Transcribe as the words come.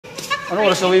Anong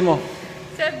oras uwi mo?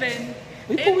 7.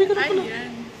 Ay, pauwi ka na pala.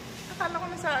 Ayan. Akala ko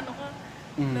nasa ano ka.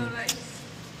 No rice.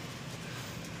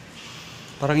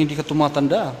 Parang hindi ka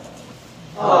tumatanda.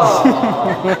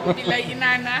 Dilay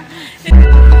inana.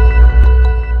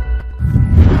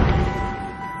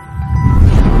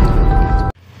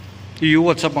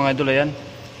 What's up mga idol, ayan.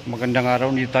 Magandang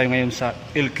araw, dito tayo ngayon sa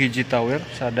LKG Tower,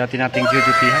 sa dati nating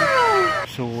duty-han.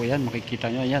 So ayan, makikita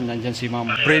nyo, ayan, nandyan si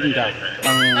Ma'am Brenda,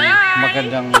 ang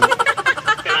magandang...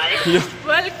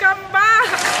 Welcome back!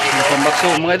 Welcome back.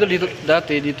 So mga idol,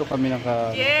 dito kami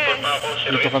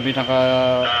dito kami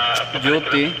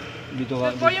naka-duty. Dito ka.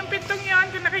 So yung pintong yun,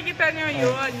 kung nakikita nyo,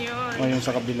 yun. Ngayon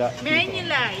sa kabila. Behind nyo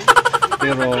live.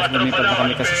 Pero lumipat na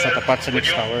kami kasi sa tapat sa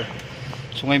next tower.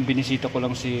 So ngayon binisita ko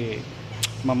lang si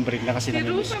Ma'am Brenda kasi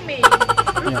namimiss.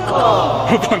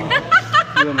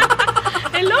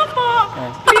 Hello po!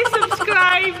 Please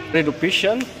subscribe! Red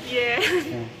Official? Yeah.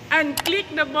 And click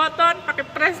the button.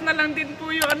 Pakipress na lang din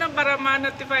po yung para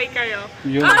ma-notify kayo.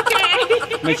 Yun. Okay!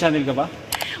 May channel ka ba?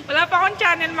 Wala pa akong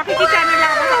channel. Makiki-channel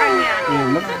lang ako sa kanya.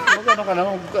 Ano ka na?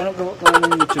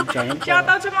 Anong YouTube channel?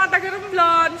 Shoutout sa mga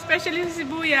taga-Romblon, especially sa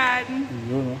Sibuyan.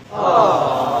 Yun,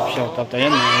 shoutout.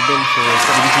 Ayan, mga idol. So,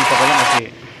 sa binisita ko lang kasi...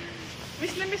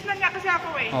 Miss na niya kasi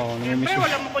ako eh. Oo, siyempre,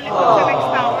 walang makulit doon sa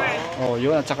next tower. Oo,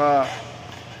 yun. At saka,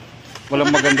 walang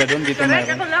maganda doon. Dito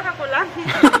meron. Ako lang.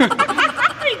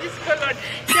 Ay, Diyos ko Lord.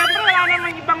 Siyempre, wala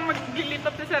namang ibang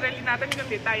maglilipap sa sarili natin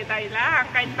kundi tayo lang.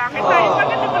 Kahit bakit tayo,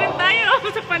 maganda pa rin tayo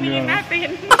sa paningin natin.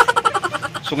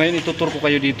 So ngayon, itutur ko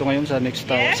kayo dito ngayon sa next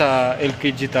tower, sa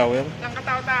LKG Tower. Lang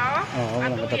katao-tao? Oo,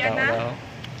 lang katao-tao.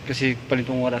 Kasi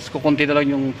palitong oras. Kukunti na lang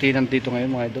yung tenant dito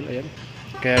ngayon, mga idol. Ayan.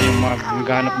 Kaya yung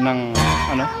maghanap ng,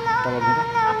 tawag nito?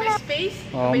 Office space.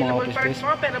 Available park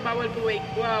mo, pero bawal po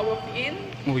walk-in.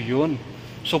 Oh, yun.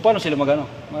 So, paano sila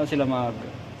Paano sila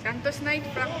Santos Night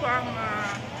Frank po ang...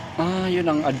 yun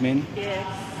ang admin? Yes.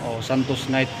 Oh, Santos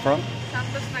Night Frank?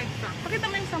 Santos Night Frank. Pakita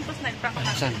mo yung Santos Night Frank.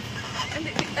 Saan?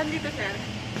 Andito, sir.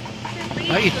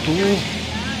 Ito.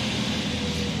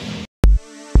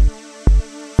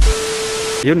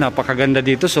 Yun, napakaganda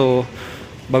dito. So,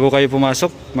 bago kayo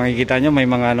pumasok, makikita nyo may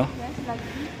mga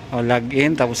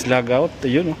log-in, tapos log-out.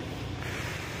 Ayun,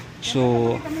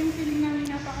 So,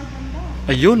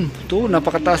 ayun, ito,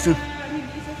 napakataas.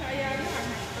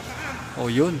 Oh,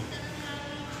 yun.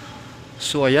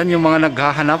 So, ayan yung mga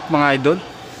naghahanap, mga idol.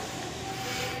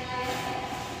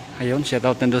 Ayun,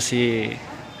 shoutout nando si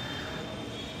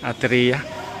Ate Rhea.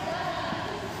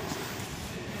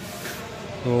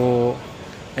 So,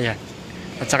 ayan.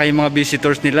 At saka yung mga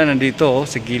visitors nila nandito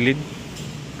sa gilid.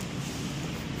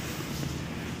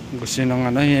 Gusto nyo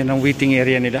yan ang waiting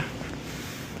area nila.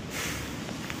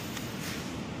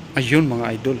 Ayun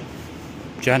mga idol.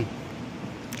 Diyan.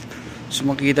 So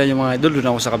makikita nyo mga idol, doon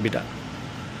ako sa kabila.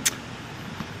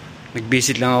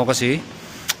 Nag-visit lang ako kasi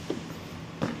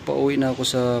pauwi na ako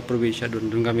sa probinsya.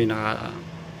 Doon kami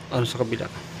sa kabila.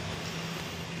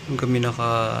 Doon kami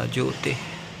naka-duty.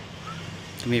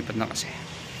 Tumipat na kasi.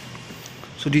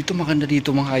 So dito maganda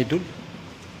dito mga idol.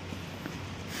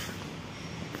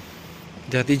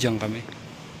 Dati dyan kami.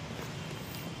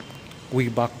 Way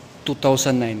back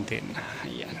 2019.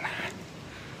 Ayan.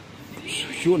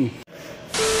 Yun.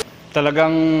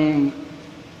 Talagang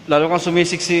lalo kang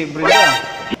sumisik si Brenda.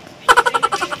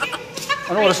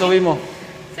 Anong oras uwi mo?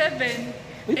 7.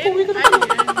 Ay, pauwi ka na pala.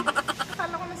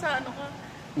 Akala ko nasa ka.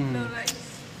 No rice.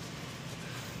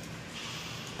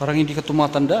 Parang hindi ka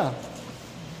tumatanda.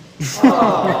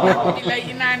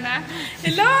 Dilay inana.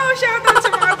 Hello! Shoutout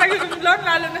sa mga taga-Romblon,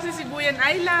 lalo na sa Sibuyan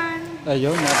Island.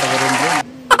 Ayun, mga taga-Romblon.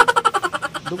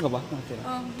 Doon ka ba?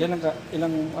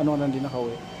 Ilang na din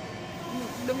nakauwi?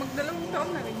 Magdalawang taon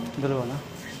na rin. Dalawa na?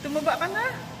 Tumaba ka na.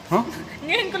 Huh?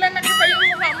 Ngayon ko lang nakita yung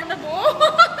mukha mo na buo.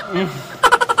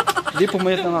 Hindi,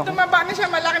 pumayat na nga ako. Tumaba na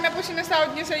siya, malaki na po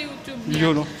sinasahod niya sa YouTube niya.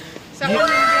 Yun, Sa vlog.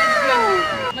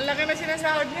 Malaki na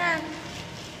sinasahod niya.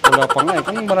 Wala pa nga eh.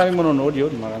 Kung maraming manonood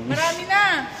yun, marami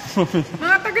na.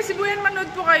 Mga taga Sibuyan, manood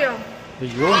po kayo.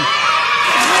 Ayun.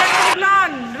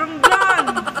 Sibuyan, Romblon.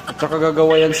 At saka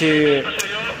gagawa yan si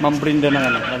Ma'am Brenda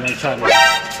ng channel.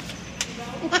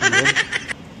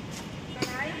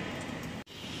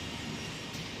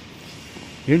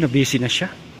 Yun, na-busy na siya.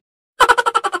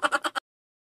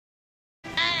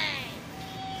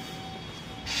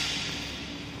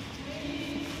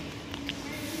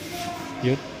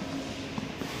 Yun.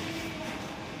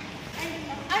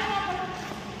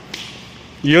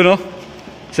 Yun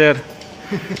sir.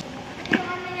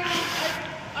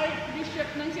 Archbishop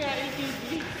ng siya LKG.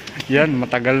 Yan,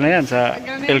 matagal na yan sa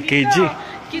LKG.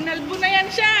 Kinalbo na yan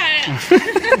siya.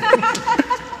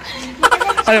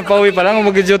 Ano, pauwi pa lang o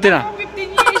mag-duty na? 15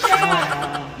 years siya.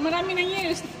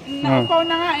 Naupaw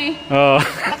na nga eh. Oo.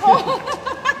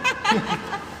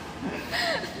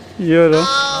 Yun, no?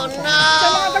 Sa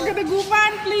mga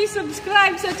taga-Dagupan, please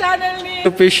subscribe sa channel ni...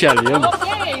 Official, yun.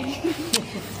 Okay.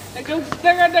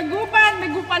 Taga-Dagupan,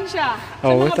 Dagupan siya. Sa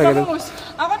Oo, mga bangus.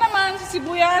 Ako naman, sa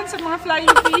Sibuyan, sa mga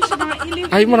flying fish, sa mga iliw.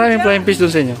 Ay, maraming flying fish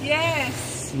doon sa inyo.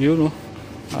 Yes. Yun, no?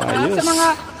 Ayos. Sa mga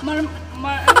marble.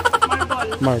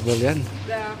 Marble yan.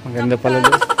 The Maganda pala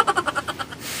doon.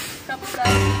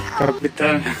 Kapitan.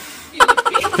 Kapitan.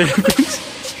 Philippines.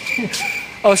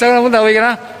 Oh, saan ka na punta? Uwi ka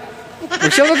na?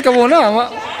 Mag-shoutout ka muna.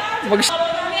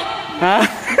 Ha?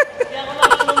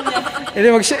 Hindi,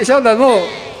 mag-shoutout mo.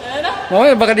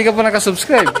 Mamaya, baka di ka pa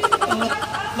nakasubscribe.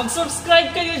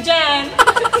 Mag-subscribe kayo dyan.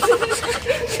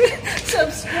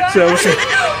 Subscribe. Shout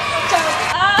out.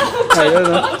 Ayun,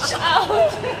 no? Shout out.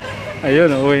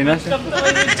 Ayun, uwi na siya. Welcome to my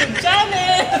YouTube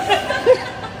channel.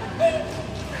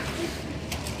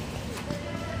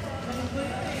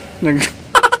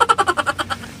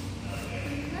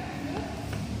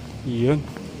 Yun.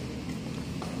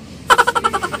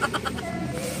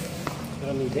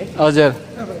 Oh, Jer.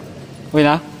 Uwi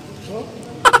na?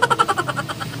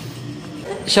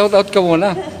 Shout out ka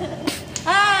muna.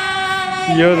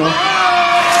 Hi! Yun, no?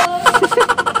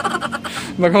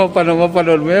 Baka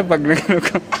mapanood mo yan pag nagano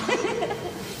ka.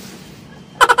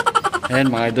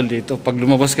 Ayan, mga idol dito. Pag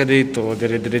lumabas ka dito,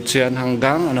 dire-diretso yan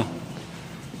hanggang, ano,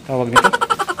 tawag nito?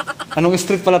 Anong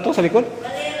street pala to sa likod?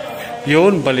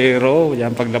 Yun, Balero.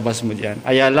 Yan, paglabas mo dyan.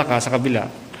 Ayala ka sa kabila.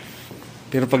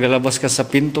 Pero pag lalabas ka sa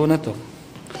pinto na to,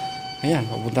 ayan,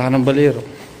 papunta ka ng Balero.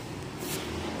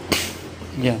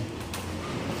 Yan.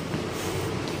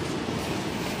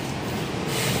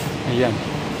 Ayan.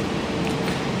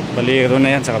 Balero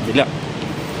na yan sa kabila.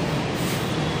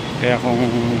 Kaya kung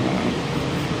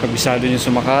kabisado nyo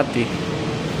sa Makati,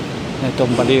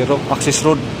 itong Balero, access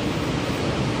road.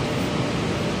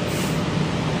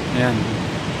 Ayan.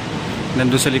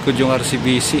 Nandun sa likod yung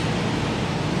RCBC.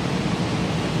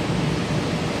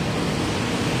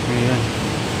 Ayan.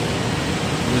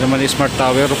 Hindi naman yung Smart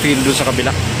Tower o field doon sa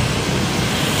kabila.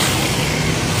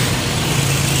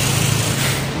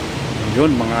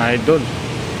 Yun, mga idol.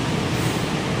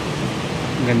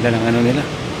 Ang ganda ng ano nila.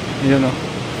 Yun, o.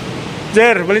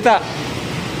 Jer, balita.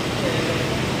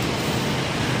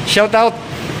 Shout out.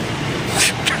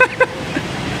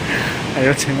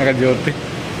 Ayun, siya naka-duty.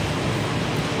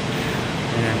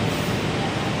 Ayan.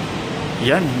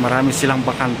 Yan, marami silang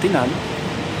bakante na.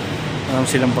 Marami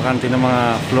silang bakante ng mga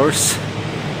floors.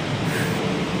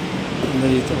 Ano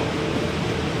dito?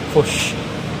 Push.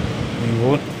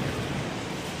 Ayun.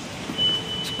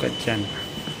 Sukat yan.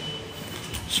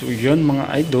 So yun, mga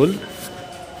idol.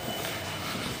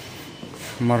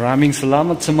 Maraming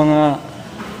salamat sa mga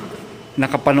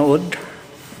nakapanood.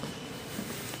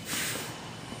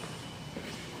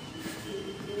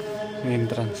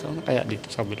 Entrance. Ano kaya dito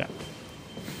sa kabila?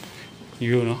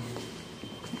 Yun, no?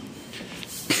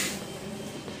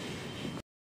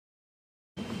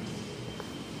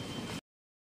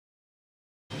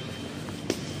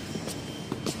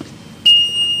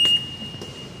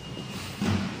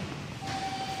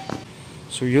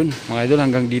 So yun, mga idol,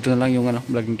 hanggang dito na lang yung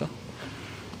vlog nito.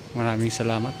 Maraming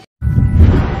salamat.